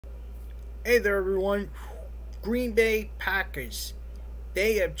Hey there, everyone. Green Bay Packers.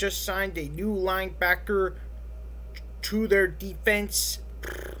 They have just signed a new linebacker to their defense.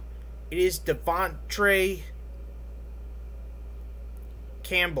 It is Vondre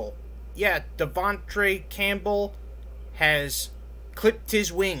Campbell. Yeah, Vondre Campbell has clipped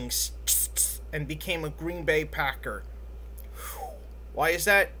his wings and became a Green Bay Packer. Why is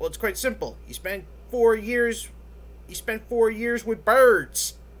that? Well, it's quite simple. He spent 4 years. He spent 4 years with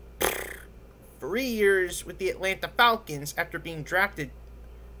birds. 3 years with the Atlanta Falcons after being drafted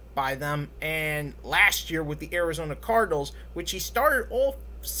by them, and last year with the Arizona Cardinals, which he started all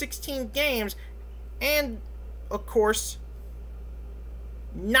 16 games, and of course,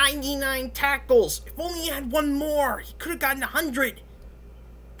 99 tackles. If only he had one more, he could have gotten 100.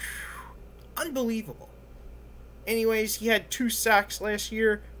 Unbelievable. Anyways, he had 2 sacks last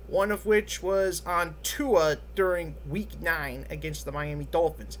year, one of which was on Tua during Week 9 against the Miami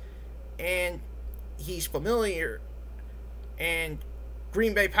Dolphins. And he's familiar, and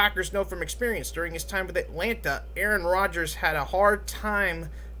Green Bay Packers know from experience during his time with Atlanta, Aaron Rodgers had a hard time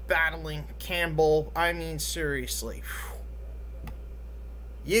battling Campbell. I mean, seriously.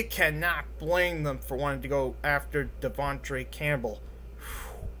 You cannot blame them for wanting to go after Vondre Campbell.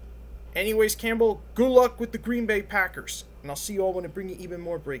 Anyways, Campbell, good luck with the Green Bay Packers, and I'll see you all when I bring you even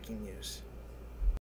more breaking news.